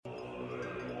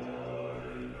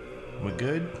We're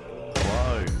good?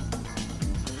 Hello.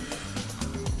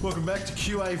 Welcome back to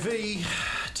QAV,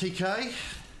 TK.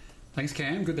 Thanks,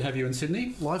 Cam. Good to have you in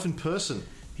Sydney. Live in person.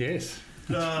 Yes.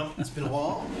 It's been a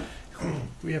while.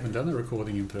 We haven't done the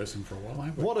recording in person for a while,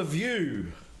 have we? What a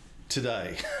view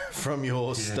today from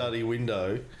your study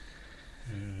window.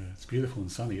 It's beautiful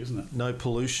and sunny, isn't it? No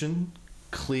pollution,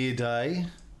 clear day,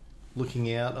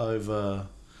 looking out over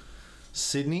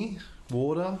Sydney,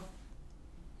 water,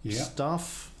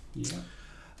 stuff. Yeah.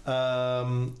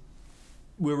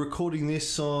 We're recording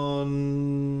this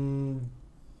on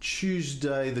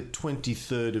Tuesday, the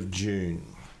 23rd of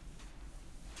June.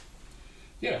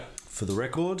 Yeah. For the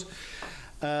record.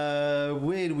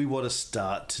 Where do we want to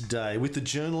start today? With the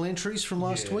journal entries from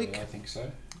last week? I think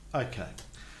so. Okay.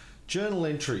 Journal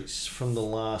entries from the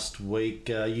last week.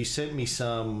 You sent me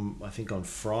some, I think, on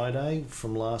Friday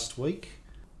from last week.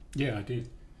 Yeah, I did.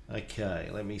 Okay,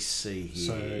 let me see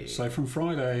here. So from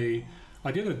Friday,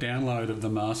 I did a download of the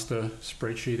master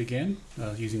spreadsheet again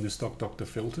using the Stock Doctor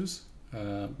filters,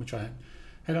 which I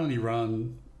had only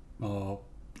run a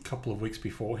couple of weeks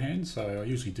beforehand. So I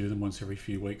usually do them once every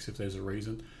few weeks if there's a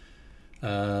reason.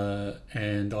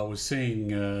 And I was seeing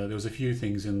there was a few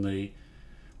things in the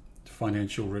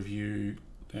financial review,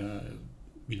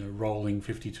 rolling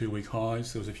 52-week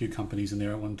highs. There was a few companies in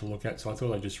there I wanted to look at, so I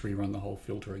thought I'd just rerun the whole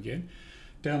filter again.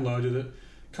 Downloaded it.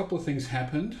 A couple of things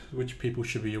happened which people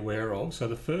should be aware of. So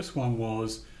the first one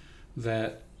was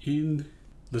that in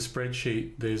the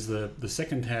spreadsheet, there's the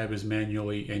second tab is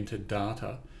manually entered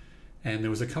data, and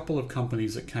there was a couple of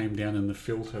companies that came down in the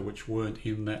filter which weren't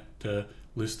in that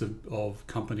list of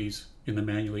companies in the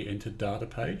manually entered data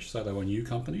page. So they were new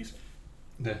companies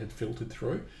that had filtered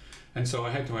through, and so I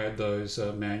had to add those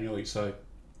manually. So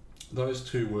those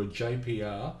two were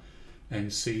JPR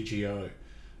and CGO.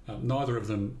 Neither of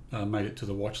them made it to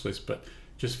the watch list, but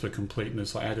just for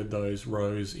completeness, I added those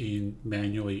rows in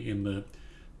manually in the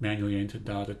manually entered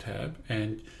data tab,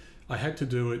 and I had to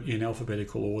do it in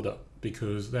alphabetical order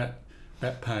because that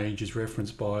page is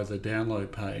referenced by the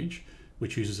download page,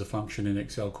 which uses a function in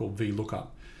Excel called VLOOKUP,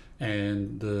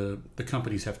 and the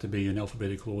companies have to be in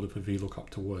alphabetical order for VLOOKUP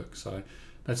to work. So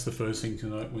that's the first thing to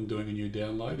note when doing a new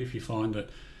download. If you find that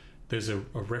there's a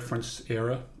reference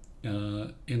error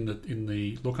in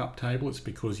the lookup table, it's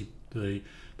because the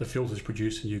filters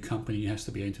produce a new company has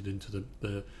to be entered into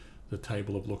the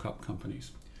table of lookup companies.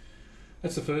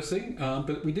 That's the first thing,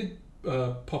 but we did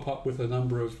pop up with a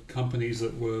number of companies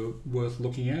that were worth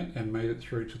looking at and made it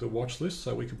through to the watch list,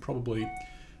 so we could probably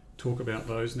talk about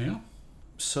those now.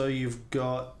 So you've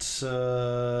got,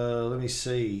 let me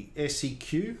see,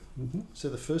 SEQ, is that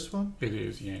the first one? It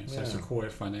is, yeah. So Sequoia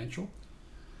Financial.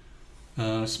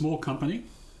 Small company,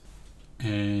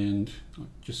 and I'm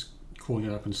just calling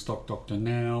it up in Stock Doctor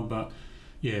now, but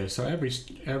yeah, so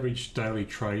average daily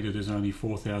traded is only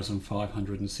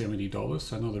 $4,570,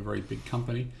 so not a very big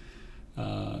company,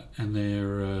 and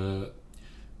they're a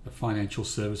financial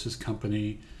services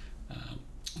company.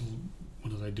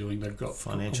 What are they doing? They've got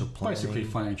financial planning. Basically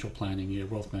financial planning,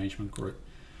 wealth management group.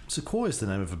 Sequoia is the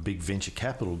name of a big venture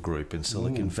capital group in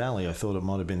Silicon Valley. I thought it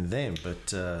might have been them,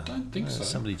 but I don't think so.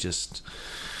 Somebody just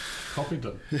copied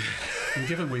them. And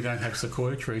given we don't have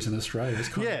sequoia trees in Australia, it's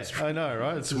kind of I know,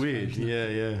 right? It's weird.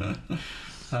 Yeah.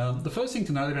 The first thing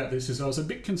to note about this is I was a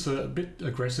bit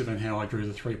aggressive in how I drew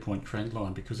the 3-point trend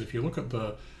line, because if you look at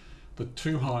the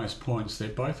two highest points, they're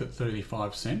both at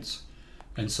 35 cents,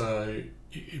 and so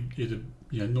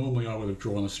normally I would have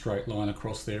drawn a straight line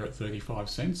across there at 35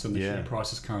 cents, and the share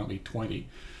price is currently 20.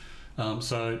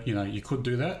 So you could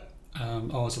do that. I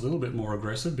was a little bit more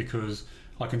aggressive because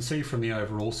I can see from the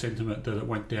overall sentiment that it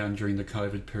went down during the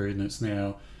COVID period, and it's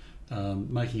now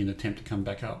making an attempt to come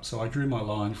back up. So I drew my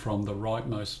line from the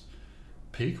rightmost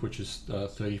peak, which is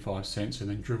 35 cents, and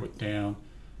then drew it down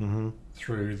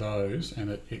through those,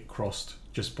 and it crossed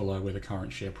just below where the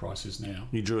current share price is now.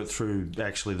 You drew it through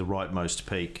actually the rightmost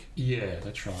peak. Yeah,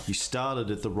 that's right. You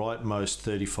started at the rightmost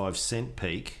 35 cent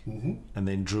peak and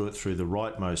then drew it through the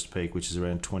rightmost peak, which is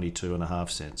around 22.5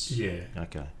 cents. Yeah.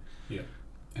 Okay. Yeah.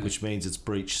 And which means it's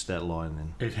breached that line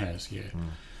then. It has, yeah.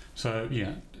 So,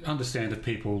 understand if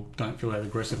people don't feel that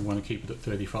aggressive and want to keep it at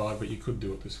 35, but you could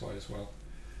do it this way as well.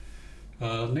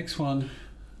 Next one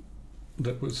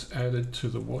that was added to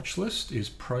the watch list is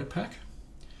Propak.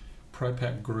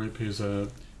 Propak Group is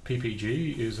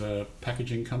PPG is a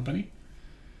packaging company.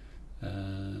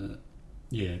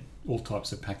 All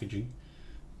types of packaging.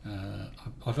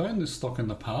 I've owned this stock in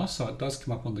the past, so it does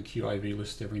come up on the QAV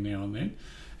list every now and then.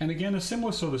 And again, a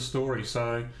similar sort of story.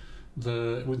 So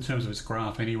in terms of its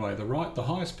graph anyway, the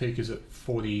highest peak is at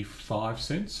 45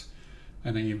 cents,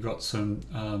 and then you've got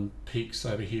some peaks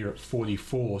over here at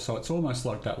 44. So it's almost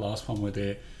like that last one where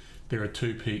there are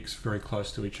two peaks very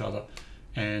close to each other.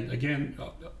 And again,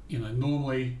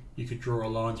 normally you could draw a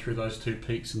line through those two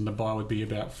peaks and the buy would be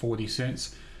about 40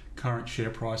 cents. Current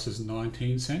share price is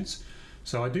 19 cents.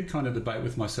 So I did kind of debate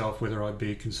with myself whether I'd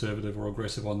be conservative or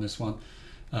aggressive on this one.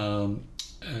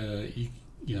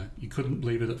 You couldn't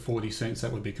leave it at 40 cents.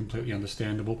 That would be completely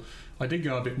understandable. I did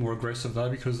go a bit more aggressive though,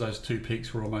 because those two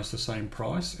peaks were almost the same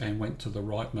price, and went to the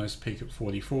rightmost peak at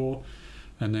 44,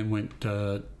 and then went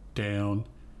down.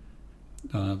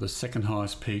 The second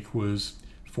highest peak was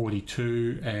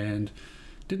 42, and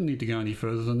didn't need to go any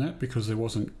further than that because there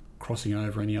wasn't crossing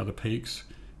over any other peaks,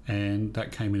 and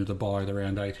that came into the buy at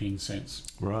around 18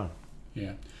 cents. Right.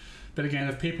 Yeah. But again,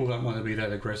 if people don't want to be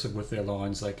that aggressive with their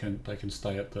lines, they can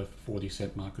stay at the 40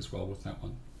 cent mark as well with that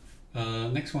one.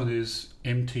 Next one is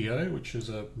MTO, which is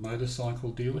a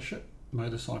motorcycle dealership,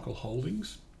 Motorcycle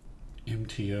Holdings.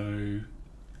 MTO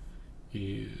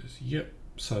is,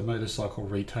 so motorcycle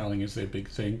retailing is their big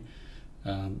thing,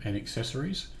 and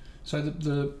accessories. So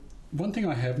the one thing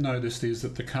I have noticed is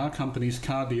that the car companies,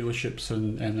 car dealerships,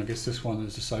 and I guess this one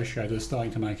is associated, are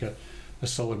starting to make a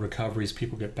solid recovery as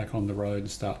people get back on the road and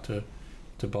start to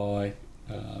buy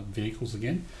vehicles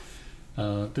again.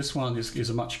 This one is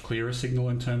a much clearer signal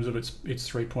in terms of its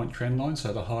 3-point trend line.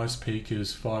 So the highest peak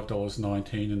is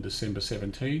 $5.19 in December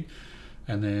 17,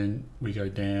 and then we go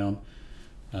down.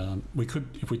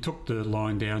 If we took the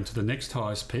line down to the next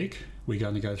highest peak, we're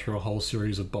going to go through a whole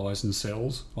series of buys and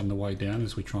sells on the way down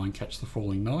as we try and catch the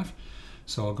falling knife.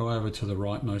 So I'll go over to the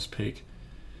rightmost peak,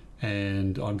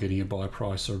 and I'm getting a buy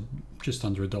price of just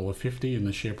under $1.50, and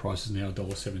the share price is now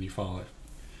 $1.75.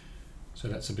 So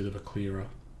that's a bit of a clearer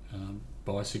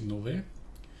buy signal there.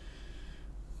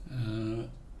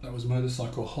 That was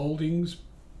Motorcycle Holdings.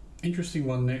 Interesting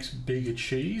one next, Bega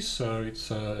Cheese. So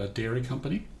it's a dairy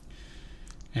company,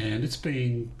 and it's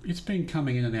been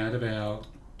coming in and out of our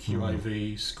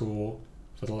QAV score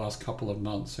for the last couple of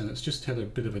months, and it's just had a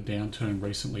bit of a downturn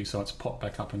recently, so it's popped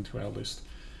back up into our list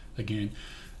again.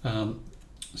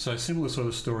 So similar sort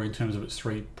of story in terms of its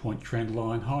 3-point trend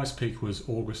line. Highest peak was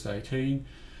August 18,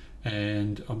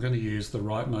 and I'm going to use the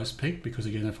rightmost peak because,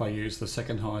 again, if I use the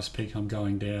second highest peak, I'm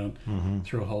going down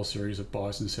through a whole series of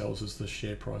buys and sells as the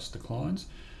share price declines.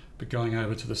 But going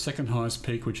over to the second highest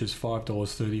peak, which is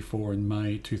 $5.34 in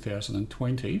May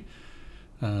 2020,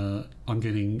 I'm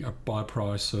getting a buy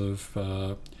price of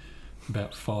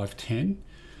about $5.10.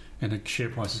 And the share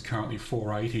price is currently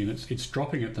 $4.80, and it's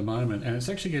dropping at the moment, and it's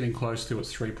actually getting close to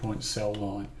its 3-point sell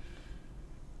line,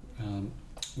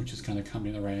 which is going to come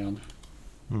in around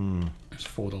it's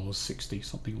 $4.60,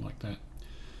 something like that.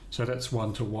 So that's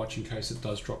one to watch in case it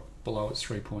does drop below its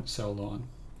 3-point sell line.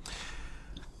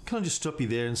 Can I just stop you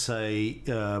there and say,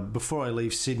 before I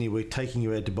leave Sydney, we're taking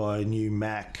you out to buy a new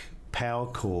Mac power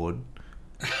cord,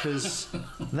 because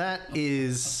that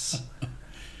is...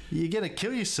 You're going to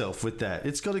kill yourself with that.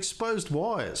 It's got exposed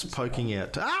wires poking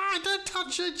out. Don't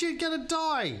touch it. You're going to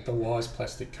die. The wire's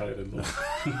plastic coated.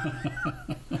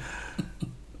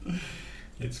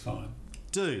 It's fine.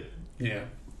 Dude. Yeah.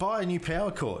 Buy a new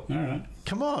power cord. All right.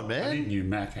 Come on, man. I need a new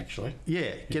Mac, actually.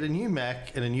 Yeah. Get a new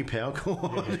Mac and a new power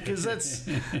cord, because that's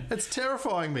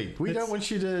terrifying me. We don't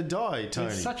want you to die, Tony.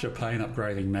 It's such a pain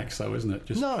upgrading Macs, though, isn't it?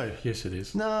 No. Yes, it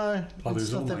is. No. I lose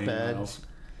it's all not my that bad. emails.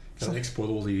 Got to export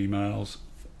all the emails.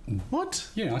 What?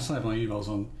 Yeah, I save my emails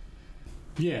on...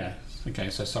 Yeah. Okay,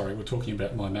 so sorry, we're talking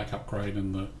about my Mac upgrade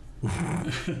and the...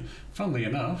 Funnily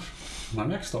enough, my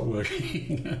Mac stopped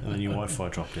working. And then your Wi-Fi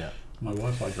dropped out. My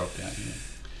Wi-Fi dropped out, yeah.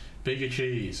 Bega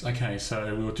Cheese. Okay,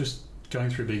 so we were just going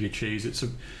through Bega Cheese.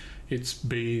 It's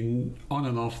been on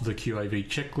and off the QAV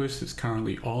checklist. It's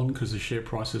currently on because the share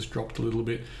price has dropped a little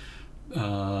bit.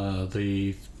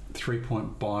 The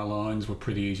 3-point buy lines were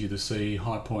pretty easy to see.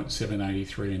 High point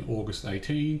 783 in August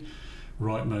 18,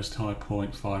 rightmost high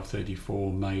point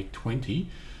 534 May 20,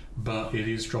 but it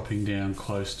is dropping down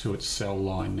close to its sell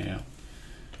line now,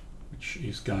 which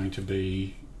is going to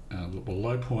be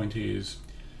low point is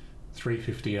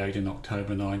 358 in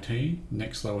October 19.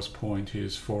 Next lowest point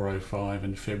is 405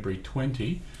 in February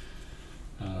 20,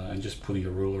 and just putting a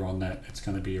ruler on that, it's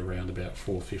going to be around about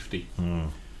 450.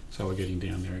 So we're getting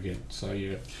down there again. So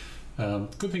yeah,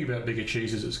 good thing about Bega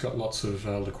Cheese is it's got lots of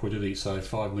liquidity. So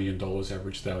 $5 million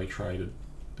average daily traded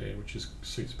there, which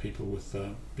suits people with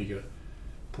bigger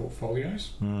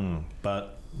portfolios.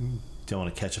 But don't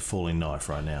want to catch a falling knife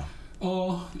right now.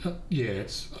 Oh yeah,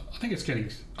 I think it's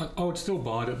getting. I would still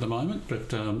buy it at the moment,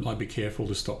 but I'd be careful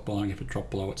to stop buying if it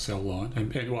dropped below its sell line.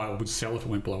 And well, I would sell if it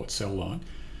went below its sell line.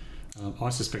 I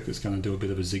suspect it's going to do a bit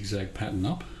of a zigzag pattern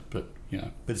up, but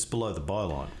But it's below the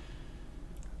byline.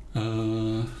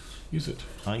 Is it?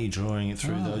 Aren't you drawing it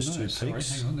through those no, two sorry,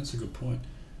 peaks? hang on, that's a good point.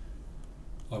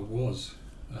 I was.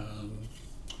 I'm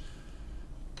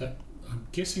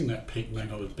guessing that peak may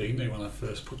not have been there when I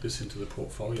first put this into the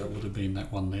portfolio. It would have been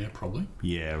that one there, probably.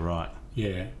 Yeah, right.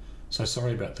 Yeah. So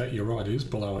sorry about that. You're right. It is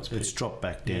below its peak. It's dropped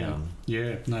back down.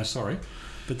 Yeah. No, sorry.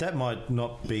 But that might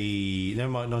not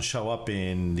show up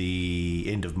in the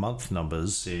end of month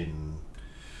numbers in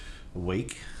a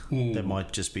week. That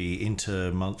might just be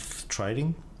inter-month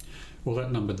trading. Well,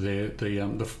 that number there,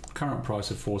 the current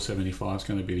price of 475 is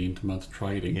going to be the inter-month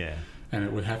trading. Yeah. And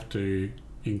it would have to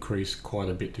increase quite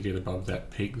a bit to get above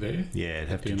that peak there. Yeah, it'd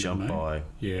have to jump by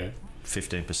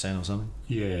 15% or something.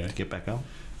 Yeah. To get back up.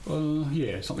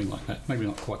 Yeah, something like that. Maybe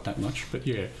not quite that much, but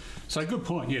yeah. So good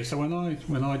point. Yeah. So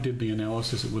when I did the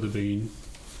analysis, it would have been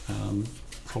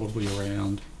probably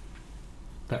around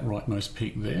that rightmost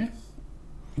peak there,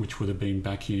 which would have been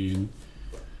back in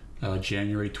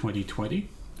January 2020,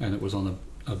 and it was on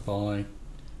a buy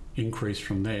increase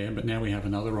from there. But now we have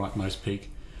another rightmost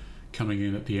peak coming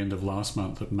in at the end of last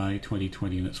month of May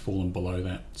 2020, and it's fallen below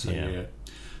that. So yeah.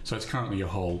 So it's currently a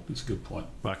hold. It's a good point.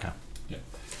 Okay. Yeah.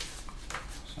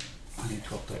 So I need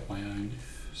to update my own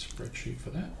spreadsheet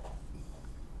for that.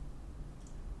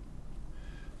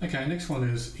 Okay, next one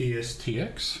is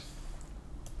ESTX,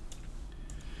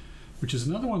 which is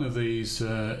another one of these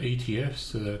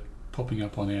ETFs that are popping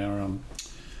up on our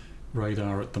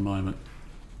radar at the moment.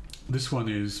 This one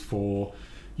is for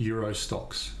Euro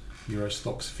stocks,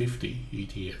 Eurostoxx 50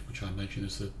 ETF, which I imagine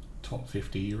is the top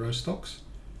 50 Euro stocks.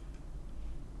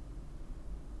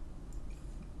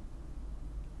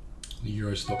 The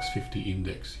Eurostoxx 50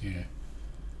 index, yeah.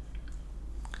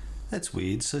 That's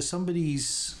weird. So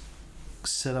somebody's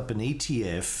set up an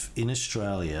ETF in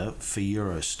Australia for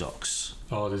Euro stocks.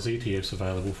 Oh, there's ETFs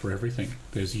available for everything.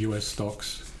 There's US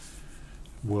stocks,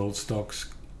 world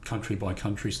stocks, country by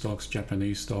country stocks,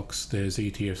 Japanese stocks. There's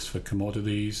ETFs for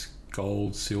commodities,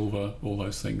 gold, silver, all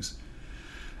those things.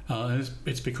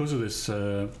 It's because of this,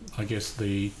 I guess,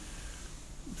 the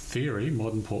theory,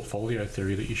 modern portfolio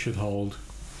theory, that you should hold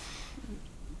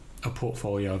a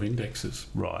portfolio of indexes.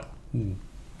 Right.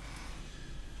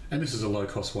 And this is a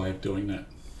low-cost way of doing that.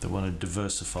 They want to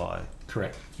diversify.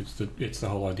 Correct. It's the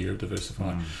whole idea of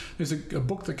diversifying. There's a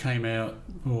book that came out,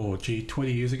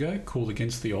 20 years ago, called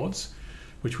Against the Odds,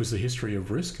 which was the history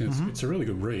of risk. And it's a really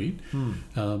good read.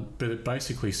 But it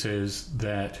basically says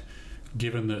that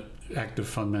given that active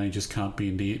fund managers can't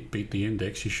beat the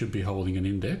index, you should be holding an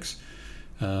index.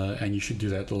 And you should do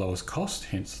that at the lowest cost,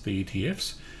 hence the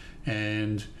ETFs.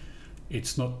 And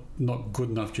it's not good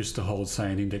enough just to hold,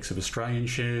 say, an index of Australian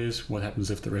shares. What happens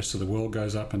if the rest of the world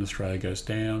goes up and Australia goes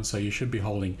down? So you should be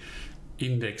holding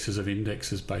indexes of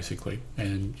indexes, basically,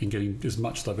 and getting as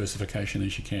much diversification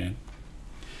as you can.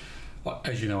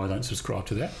 As you know, I don't subscribe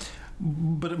to that.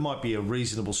 But it might be a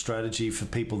reasonable strategy for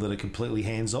people that are completely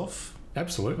hands-off.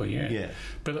 Absolutely, yeah.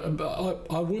 But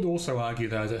I would also argue,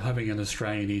 though, that having an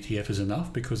Australian ETF is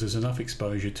enough, because there's enough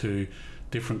exposure to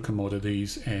different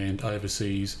commodities and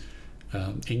overseas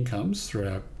incomes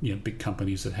throughout big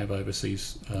companies that have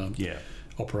overseas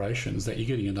operations, that you're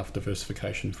getting enough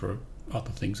diversification for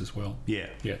other things as well. Yeah.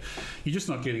 You're just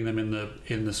not getting them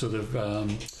in the sort of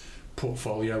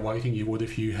portfolio weighting you would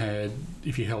if you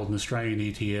held an Australian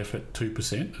ETF at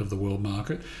 2% of the world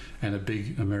market and a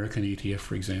big American ETF,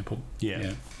 for example.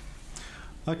 Yeah.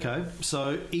 Okay,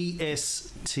 so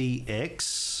ESTX.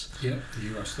 Yeah, the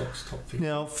Eurostoxx top 50.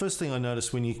 Now, first thing I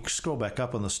noticed when you scroll back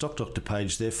up on the Stock Doctor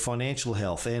page there, Financial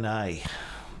Health, NA.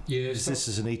 Yeah, this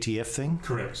is an ETF thing?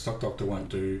 Correct. Stock Doctor won't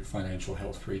do financial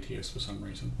health for ETFs for some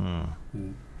reason.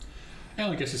 And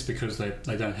I guess it's because they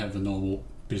don't have the normal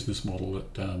business model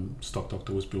that Stock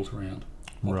Doctor was built around.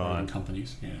 Operating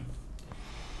companies, yeah.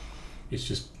 It's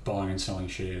just buying and selling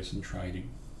shares and trading.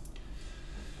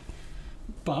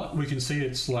 But we can see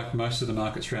it's like most of the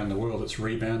markets around the world, it's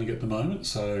rebounding at the moment,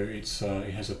 so it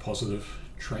has a positive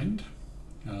trend.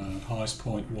 Highest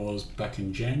point was back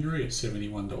in January at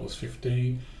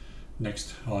 $71.15.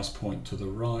 Next highest point to the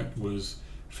right was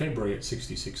February at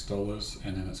 $66,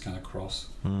 and then it's going to cross,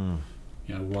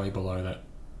 way below that.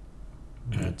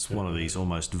 It's one of these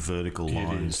almost vertical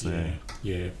lines there.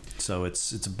 Yeah. So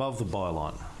it's above the buy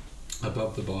line.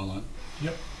 Above the buy line.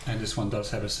 Yep. And this one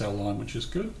does have a sell line, which is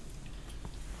good.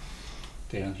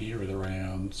 Down here at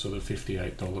around sort of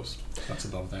 $58. That's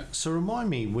above that. So remind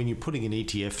me, when you're putting an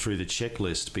ETF through the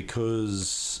checklist,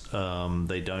 because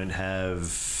they don't have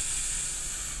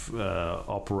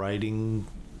operating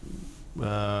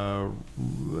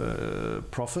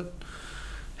profit,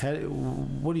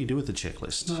 What do you do with the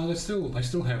checklist? No, they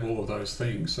still have all of those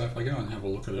things. So if I go and have a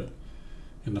look at it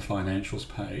in the financials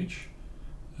page,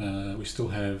 we still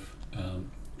have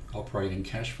operating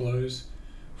cash flows,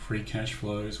 free cash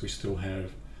flows. We still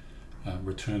have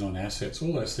return on assets.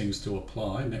 All those things still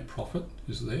apply. Net profit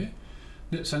is there.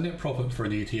 So net profit for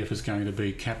an ETF is going to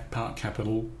be part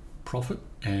capital profit,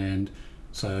 and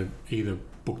so either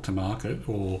book to market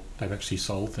or they've actually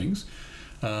sold things,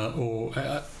 or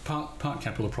part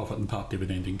capital profit and part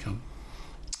dividend income.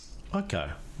 Okay,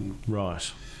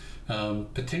 right.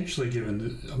 Potentially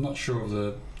given, I'm not sure of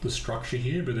the structure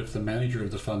here, but if the manager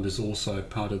of the fund is also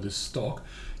part of this stock,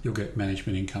 you'll get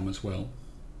management income as well.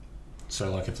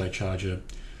 So like if they charge a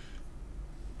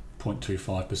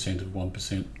 0.25% of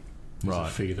 1%, right, a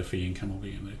fee, the fee income will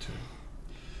be in there too.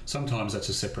 Sometimes that's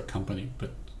a separate company,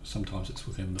 but sometimes it's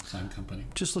within the same company.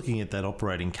 Just looking at that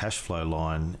operating cash flow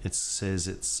line, it says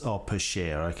it's per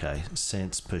share. Okay,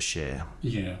 cents per share.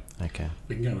 Yeah. Okay.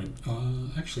 We can go in.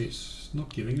 Actually, it's not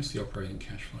giving us the operating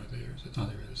cash flow there, is it? Oh,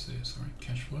 there it is there. Sorry,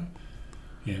 cash flow.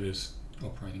 Yeah, there's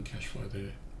operating cash flow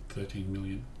there, 13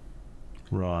 million.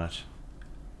 Right.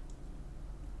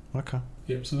 Okay.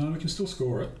 Yep. So now we can still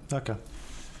score it. Okay.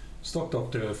 Stock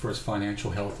Doctor, for its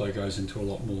financial health, though, goes into a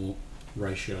lot more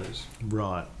ratios.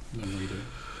 Right. Than we do.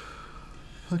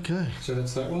 Okay. So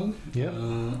that's that one. Yep.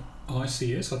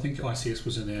 ICS, I think ICS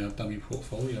was in our dummy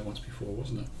portfolio once before,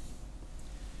 wasn't it?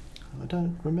 I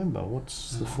don't remember.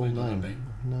 What's the full name?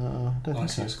 No, I don't think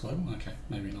so. ICS Global? Okay,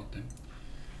 maybe not then.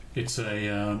 It's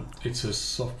a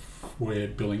software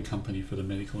billing company for the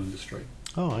medical industry.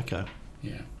 Oh, okay.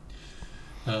 Yeah.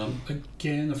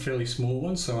 Again, a fairly small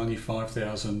one, so only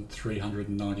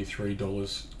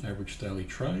 $5,393 average daily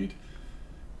trade.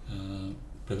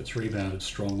 But it's rebounded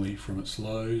strongly from its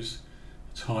lows.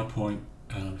 Its high point,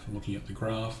 if I'm looking at the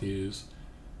graph, is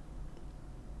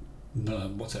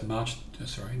February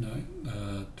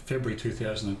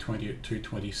 2020 at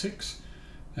 226,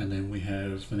 and then we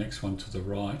have the next one to the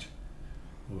right.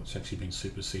 Well, it's actually been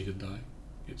superseded though.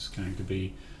 It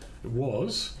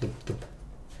was the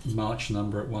March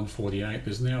number at 148.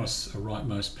 There's now a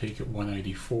rightmost peak at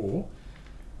 184,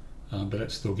 but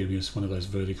that's still giving us one of those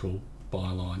vertical buy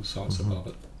lines, so it's above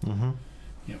it. Mm-hmm.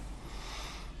 Yep.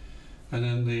 And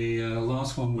then the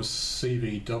last one was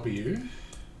CVW,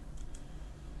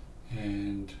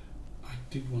 and I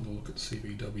did want to look at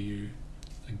CVW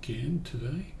again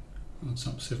today. It's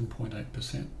up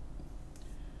 7.8%.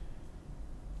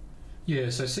 Yeah,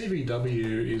 so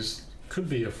CVW could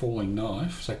be a falling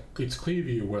knife. So it's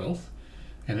Clearview Wealth,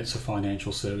 and it's a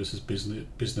financial services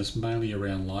business mainly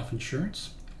around life insurance.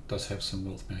 It does have some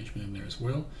wealth management in there as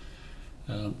well.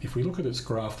 If we look at its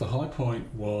graph, the high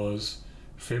point was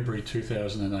February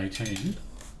 2018,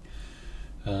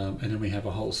 and then we have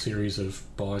a whole series of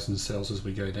buys and sells as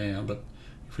we go down. But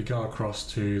if we go across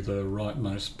to the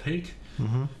rightmost peak,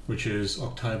 which is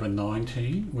October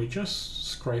 19, we're just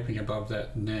scraping above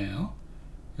that now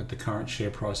at the current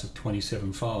share price of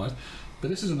 27.5. But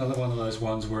this is another one of those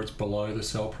ones where it's below the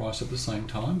sell price at the same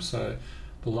time. So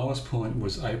the lowest point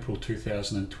was April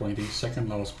 2020, second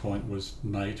lowest point was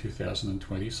May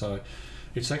 2020. So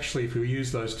it's actually, if we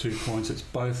use those 2 points, it's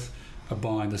both a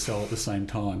buy and a sell at the same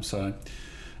time. So,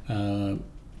 I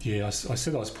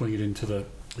said I was putting it into the...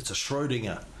 It's a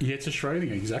Schrodinger. Yeah, it's a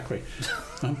Schrodinger, exactly.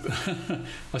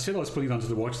 I said I was putting it onto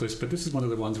the watch list, but this is one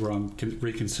of the ones where I'm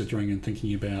reconsidering and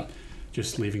thinking about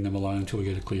just leaving them alone until we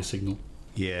get a clear signal.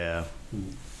 Yeah.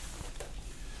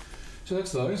 So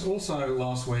that's those. Also,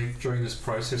 last week, during this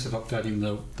process of updating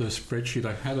the spreadsheet,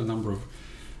 I had a number of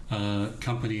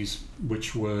companies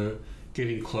which were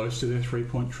getting close to their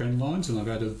 3-point trend lines, and I've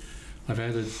added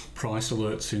price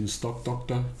alerts in Stock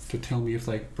Doctor to tell me if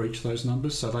they breach those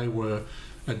numbers. So they were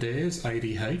Adairs,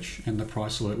 ADH, and the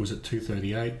price alert was at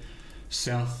 238.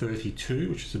 South 32,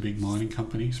 which is a big mining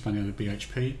company, spun out of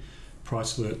BHP,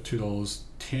 price alert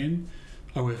 $2.10.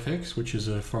 OFX, which is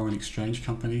a foreign exchange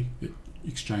company, it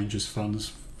exchanges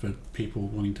funds for people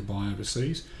wanting to buy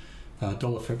overseas,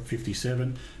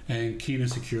 $1.57, and Kina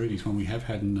Securities, one we have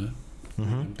had in the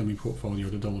dummy portfolio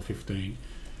at $1.15.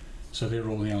 So they're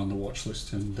all now on the watch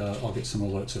list, and I'll get some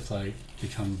alerts if they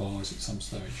become buys at some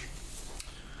stage.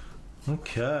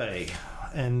 Okay,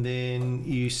 and then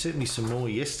you sent me some more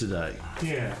yesterday.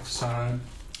 Yeah, so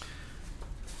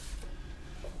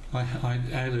I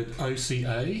added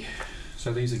OCA.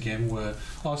 So these again were...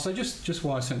 so just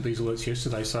why I sent these alerts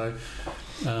yesterday. So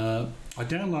I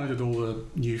downloaded all the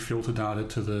new filter data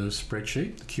to the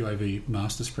spreadsheet, the QAV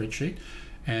master spreadsheet,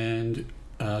 and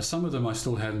some of them I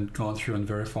still hadn't gone through and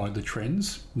verified the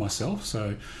trends myself.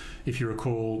 So if you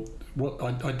recall,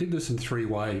 I did this in 3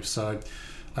 waves. So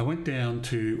I went down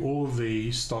to all of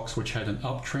the stocks which had an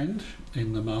uptrend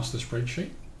in the master spreadsheet.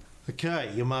 Okay,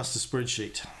 your master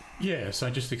spreadsheet. Yeah, so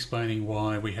just explaining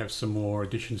why we have some more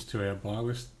additions to our buy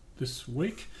list this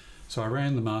week. So I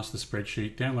ran the master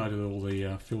spreadsheet, downloaded all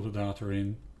the filter data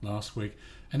in last week,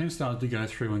 and then started to go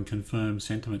through and confirm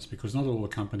sentiments, because not all the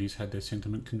companies had their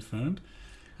sentiment confirmed.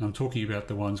 And I'm talking about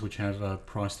the ones which have a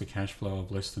price to cash flow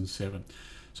of less than 7.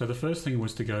 So the first thing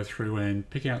was to go through and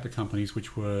pick out the companies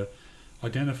which were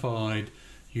identified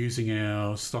using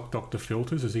our Stock Doctor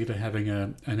filters as either having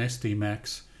an SD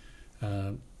Max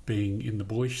being in the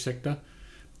bullish sector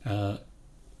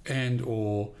and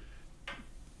or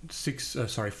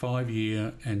 5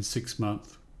 year and 6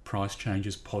 month price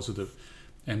changes positive,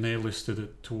 and they're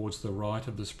listed towards the right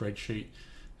of the spreadsheet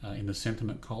in the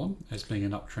sentiment column as being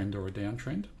an uptrend or a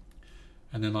downtrend.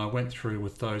 And then I went through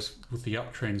with those with the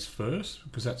uptrends first,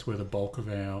 because that's where the bulk of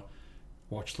our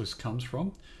watch list comes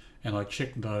from, and I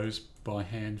checked those by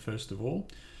hand first of all.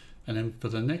 And then for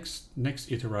the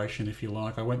next iteration, if you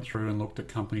like, I went through and looked at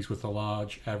companies with a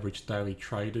large average daily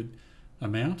traded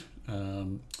amount,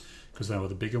 because they were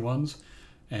the bigger ones,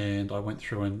 and I went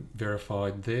through and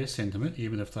verified their sentiment,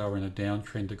 even if they were in a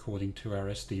downtrend according to our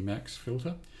SD Max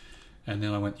filter. And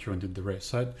then I went through and did the rest.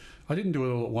 So I didn't do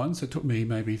it all at once. It took me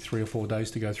maybe 3 or 4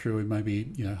 days to go through, and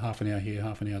maybe half an hour here,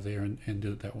 half an hour there, and did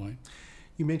it that way.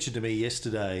 You mentioned to me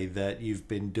yesterday that you've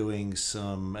been doing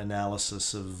some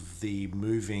analysis of the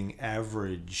moving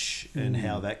average and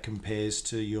how that compares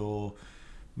to your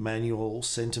manual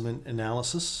sentiment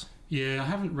analysis. Yeah, I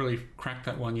haven't really cracked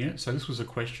that one yet. So this was a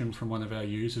question from one of our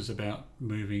users about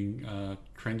moving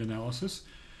trend analysis,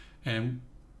 and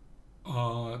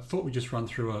I thought we'd just run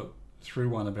through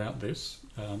one about this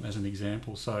as an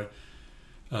example. So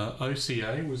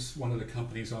OCA was one of the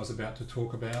companies I was about to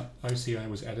talk about. OCA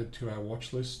was added to our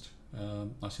watch list.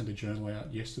 I sent a journal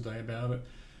out yesterday about it.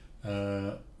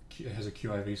 It has a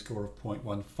QAV score of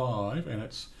 0.15, and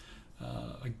it's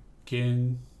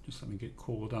again, just let me get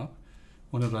called up,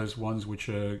 one of those ones which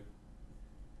are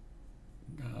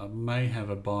may have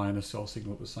a buy and a sell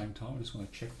signal at the same time. I just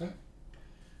want to check that.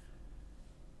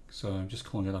 So I'm just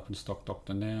calling it up in Stock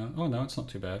Doctor now. Oh no, it's not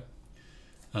too bad.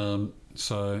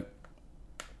 So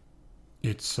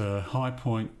its high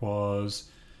point was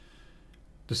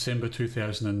December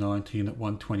 2019 at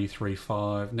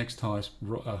 123.5. Next highest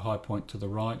high point to the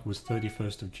right was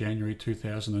 31st of January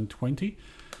 2020.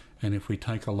 And if we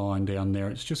take a line down there,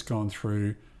 it's just gone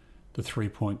through the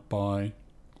 3-point buy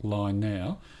line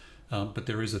now. But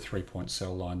there is a 3-point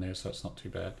sell line there, so it's not too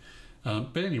bad.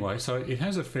 But anyway, so it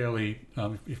has a fairly,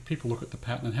 if people look at the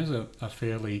pattern, it has a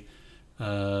fairly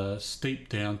steep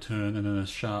downturn and then a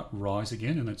sharp rise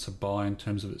again, and it's a buy in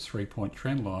terms of its 3-point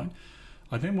trend line.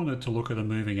 I then wanted to look at a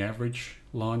moving average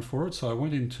line for it, so I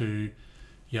went into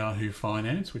Yahoo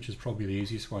Finance, which is probably the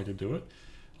easiest way to do it.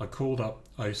 I called up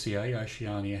OCA,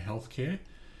 Oceania Healthcare,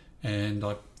 and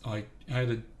I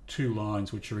added 2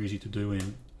 lines which are easy to do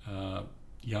in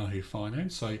Yahoo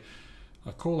Finance. So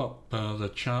I call up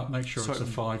the chart, make sure it's a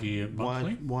 5-year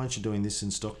monthly. Why aren't you doing this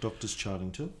in Stock Doctor's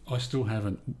charting tool? I still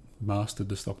haven't mastered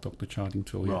the Stock Doctor charting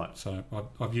tool yet. Right. So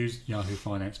I've used Yahoo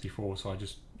Finance before, so I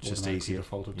just automatically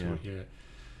defaulted to it. Yeah.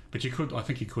 But I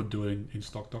think you could do it in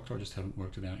Stock Doctor. I just haven't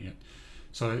worked it out yet.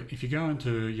 So if you go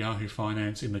into Yahoo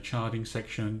Finance in the charting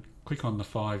section, click on the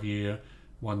 5-year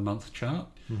 1-month chart,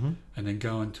 and then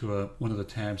go into one of the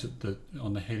tabs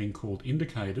on the heading called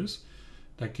Indicators.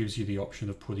 That gives you the option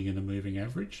of putting in a moving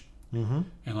average. And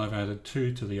I've added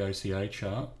 2 to the OCA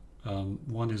chart.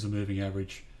 One is a moving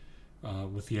average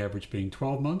with the average being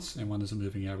 12 months, and one is a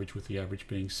moving average with the average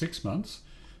being 6 months,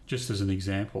 just as an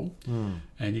example.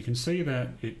 And you can see that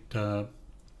it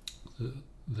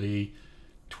the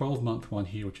 12-month one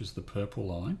here, which is the purple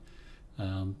line,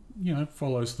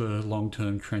 follows the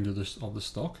long-term trend of the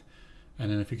stock.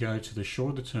 And then if you go to the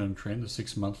shorter-term trend, the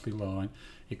 6-monthly line,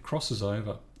 it crosses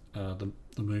over the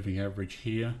moving average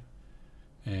here,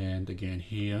 and again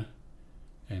here,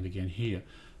 and again here.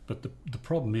 But the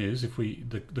problem is, if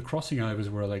the crossing overs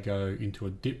where they go into a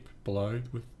dip below,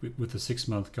 with the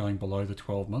 6-month going below the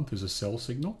 12-month, is a sell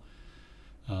signal.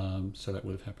 So that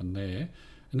would have happened there.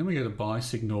 And then we get a buy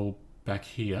signal back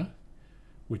here,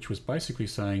 which was basically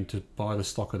saying to buy the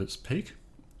stock at its peak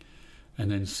and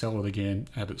then sell it again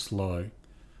at its low.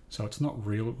 So it's not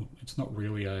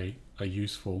really a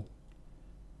useful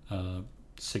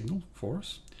signal for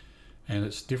us, and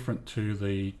it's different to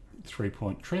the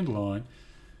 3-point trend line,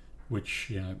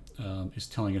 which is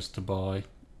telling us to buy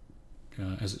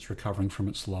as it's recovering from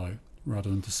its low rather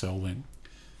than to sell then.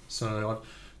 So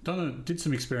I've Did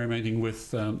some experimenting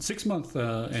with 6 month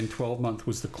and 12 month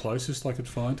was the closest I could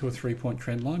find to a 3-point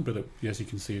trend line, but as you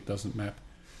can see, it doesn't map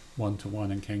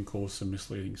 1-to-1 and can cause some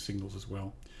misleading signals as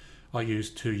well. I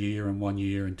used 2 year and 1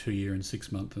 year and 2 year and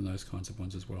 6 month and those kinds of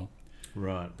ones as well.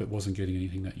 Right. But wasn't getting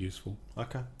anything that useful.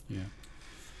 Okay. Yeah.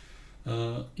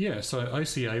 So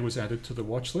OCA was added to the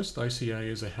watch list. OCA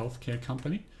is a healthcare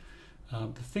company.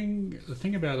 The thing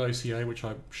about OCA, which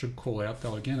I should call out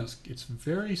though, again, it's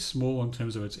very small in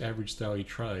terms of its average daily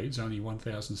trades, only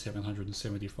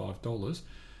 $1,775,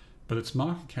 but its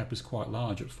market cap is quite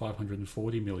large at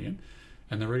 $540 million.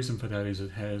 And the reason for that is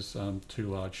it has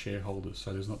 2 large shareholders,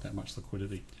 so there's not that much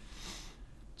liquidity.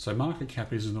 So market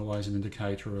cap isn't always an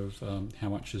indicator of how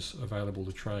much is available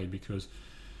to trade, because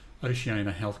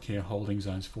Oceania Healthcare Holdings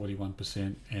owns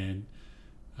 41% and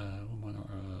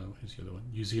who's the other one?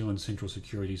 New Zealand Central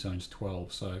Securities owns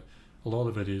 12%. So a lot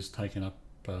of it is taken up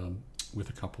with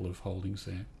a couple of holdings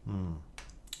there.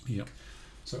 Yep.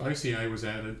 So OCA was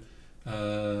added.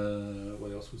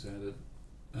 What else was added?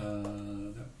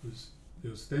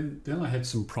 Then I had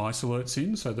some price alerts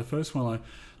in. So the first one,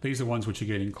 these are ones which are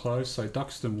getting close. So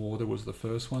Duxton Water was the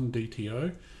first one,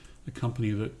 DTO, a company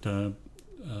that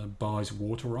buys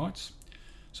water rights.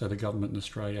 So the government in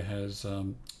Australia has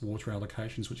water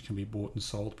allocations which can be bought and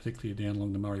sold, particularly down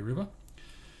along the Murray River.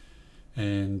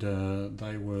 And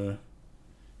they were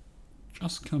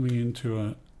just coming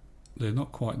into they're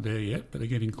not quite there yet, but they're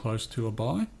getting close to a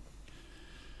buy.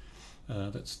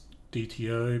 That's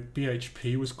DTO.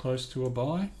 BHP was close to a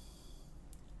buy.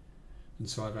 And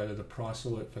so I've added a price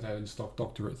alert for that in Stock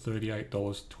Doctor at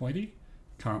 $38.20.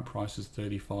 Current price is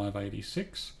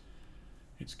 $35.86.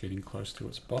 It's getting close to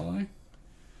its buy.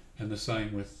 And the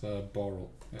same with Boral.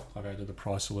 I've added a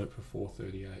price alert for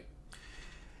 $4.38.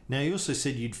 Now, you also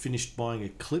said you'd finished buying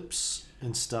Eclipse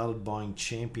and started buying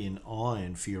Champion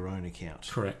Iron for your own account.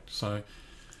 Correct. So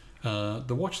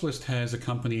the watch list has a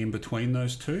company in between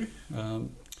those two.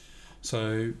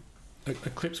 So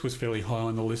Eclipse was fairly high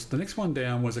on the list. The next one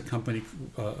down was a company,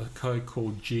 a code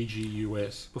called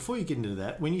GGUS. Before you get into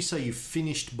that, when you say you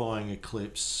finished buying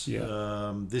Eclipse,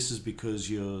 this is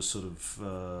because you're sort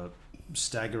of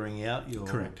staggering out your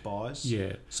buys?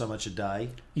 Yeah. So much a day?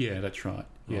 Yeah, that's right.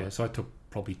 Yeah, so I took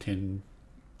probably 10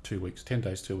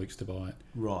 days, 2 weeks to buy it.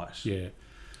 Right. Yeah.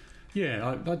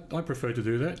 Yeah, I prefer to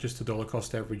do that, just to dollar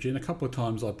cost average in. A couple of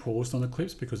times I paused on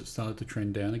Eclipse because it started to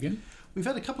trend down again. We've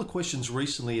had a couple of questions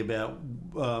recently about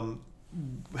how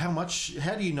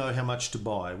do you know how much to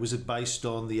buy? Was it based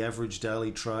on the average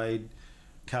daily trade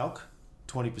calc?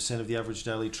 20% of the average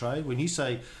daily trade. When you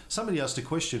say, somebody asked a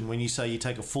question, when you say you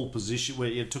take a full position, where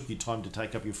it took you time to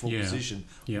take up your full position,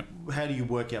 how do you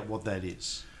work out what that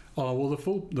is? Oh, well,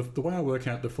 the way I work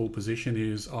out the full position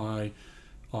is I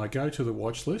go to the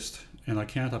watch list and I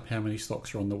count up how many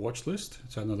stocks are on the watch list.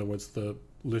 So in other words, the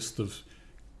list of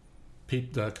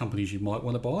companies you might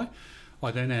want to buy.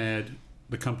 I then add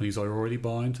the companies I already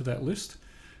buy into that list.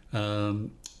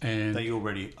 And that you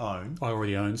already own. I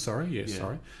already own, sorry.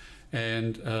 Sorry.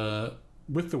 And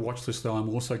with the watch list, though, I'm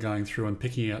also going through and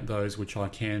picking out those which I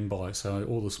can buy. So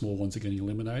all the small ones are getting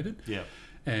eliminated. Yeah.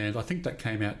 And I think that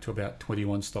came out to about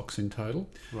 21 stocks in total.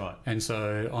 Right. And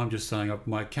so I'm just saying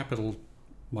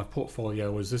my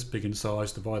portfolio was this big in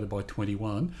size divided by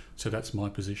 21. So that's my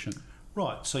position.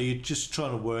 Right, so you're just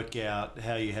trying to work out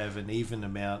how you have an even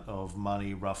amount of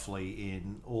money roughly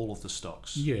in all of the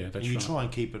stocks. Yeah, that's right. And you try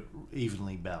and keep it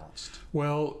evenly balanced.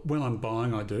 Well, when I'm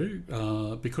buying, I do.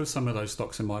 Because some of those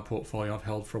stocks in my portfolio I've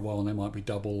held for a while and they might be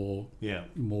double or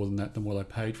more than that than what I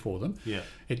paid for them. Yeah.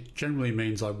 It generally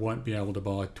means I won't be able to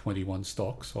buy 21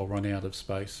 stocks. I'll run out of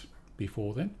space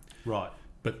before then. Right.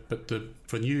 But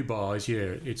for new buys,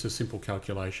 it's a simple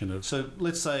calculation of... So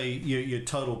let's say your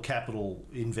total capital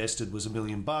invested was $1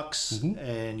 million,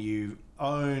 and you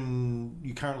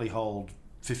currently hold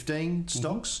 15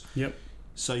 stocks. Yep.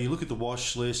 So you look at the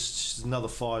watch list, another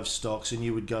 5 stocks, and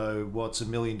you would go, what's $1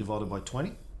 million divided by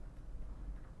 20?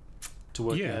 To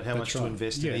work out how much to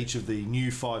invest in each of the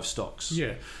new 5 stocks.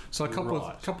 Yeah. So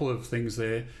a couple of things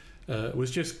there. It was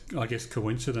just, I guess,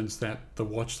 coincidence that the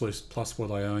watch list plus what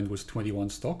I owned was 21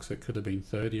 stocks. It could have been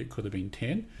 30, it could have been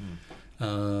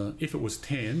 10. If it was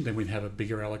 10, then we'd have a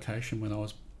bigger allocation when I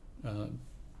was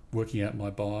working out my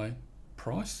buy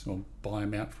price or buy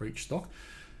amount for each stock.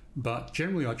 But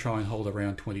generally I try and hold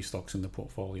around 20 stocks in the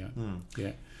portfolio.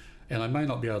 Yeah. And I may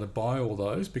not be able to buy all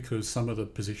those because some of the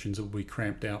positions will be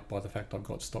cramped out by the fact I've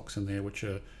got stocks in there which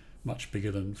are much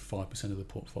bigger than 5% of the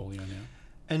portfolio now.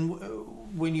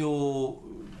 And when you're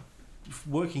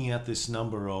working out this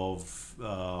number of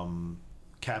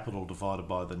capital divided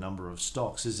by the number of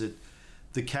stocks, is it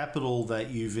the capital that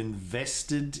you've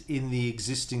invested in the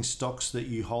existing stocks that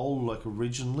you hold, like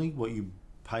originally, what you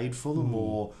paid for them,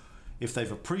 or if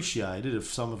they've appreciated, if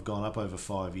some have gone up over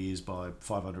 5 years by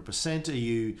 500%, are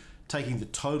you taking the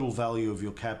total value of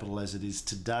your capital as it is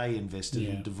today invested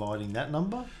and dividing that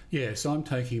number? Yeah, so I'm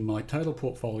taking my total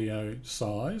portfolio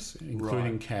size,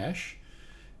 including cash,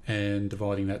 and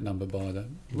dividing that number by the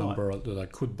number that I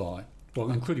could buy. Well,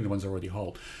 including the ones I already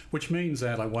hold, which means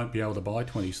that I won't be able to buy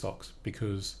 20 stocks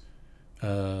because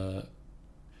the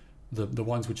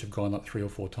ones which have gone up 3 or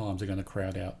 4 times are going to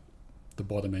crowd out the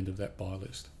bottom end of that buy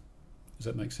list. Does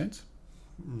that make sense?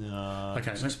 No.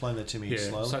 Okay, explain that to me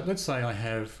slowly. So let's say I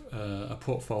have a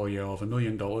portfolio of $1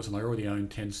 million and I already own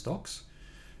 10 stocks,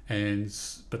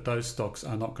 but those stocks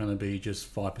are not going to be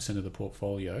just 5% of the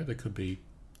portfolio. They could be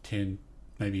 10,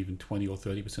 maybe even 20 or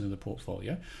 30% of the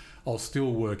portfolio. I'll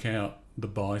still work out the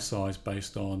buy size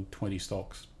based on 20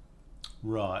 stocks.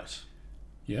 Right.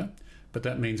 Yeah, but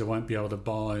that means I won't be able to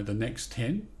buy the next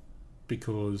 10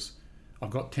 because I've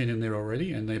got 10 in there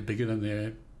already and they're bigger than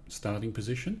their starting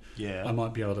position. Yeah. I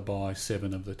might be able to buy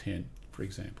 7 of the 10, for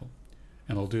example.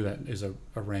 And I'll do that as a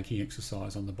ranking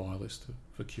exercise on the buy list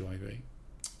for QAV.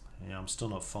 Yeah, I'm still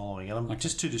not following. And I'm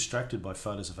just too distracted by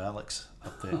photos of Alex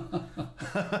up there.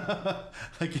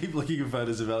 I keep looking at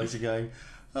photos of Alex and going,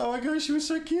 oh my gosh, she was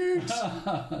so cute.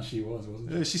 She was,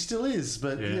 wasn't she? She still is,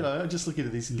 but, you know, I'm just looking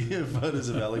at these photos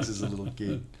of Alex as a little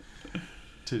kid.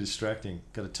 Too distracting.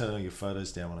 Got to turn all your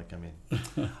photos down when I come in.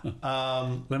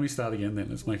 Let me start again then.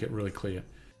 Let's make it really clear.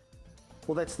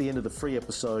 Well, that's the end of the free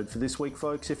episode for this week,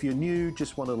 folks. If you're new,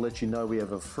 just want to let you know we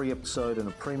have a free episode and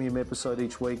a premium episode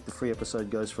each week. The free episode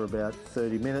goes for about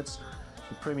 30 minutes.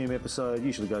 The premium episode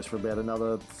usually goes for about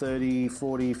another 30,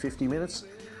 40, 50 minutes.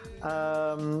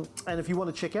 And if you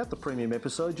want to check out the premium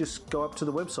episode, just go up to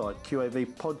the website,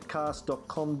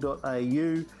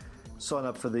 qavpodcast.com.au. Sign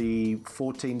up for the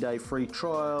 14-day free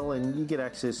trial and you get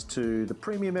access to the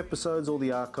premium episodes, all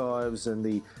the archives and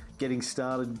the getting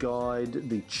started guide,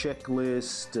 the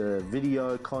checklist,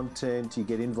 video content. You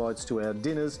get invites to our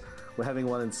dinners. We're having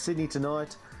one in Sydney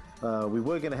tonight. We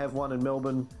were going to have one in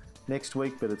Melbourne next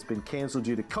week, but it's been cancelled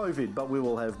due to COVID, but we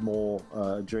will have more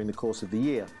during the course of the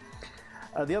year.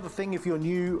 The other thing, if you're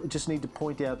new, just need to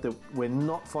point out that we're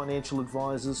not financial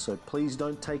advisors, so please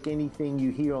don't take anything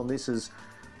you hear on this as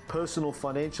personal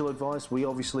financial advice. We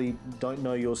obviously don't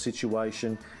know your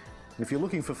situation. If you're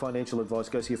looking for financial advice,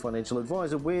 go see your financial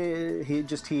advisor. We're here,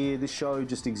 this show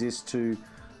just exists to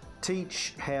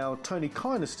teach how Tony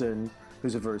Kynaston,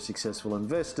 who's a very successful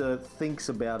investor, thinks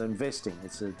about investing.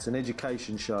 It's an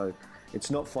education show. It's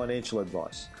not financial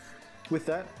advice. With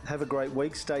that, have a great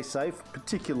week. Stay safe,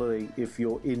 particularly if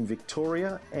you're in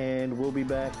Victoria, and we'll be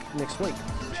back next week.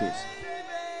 Cheers.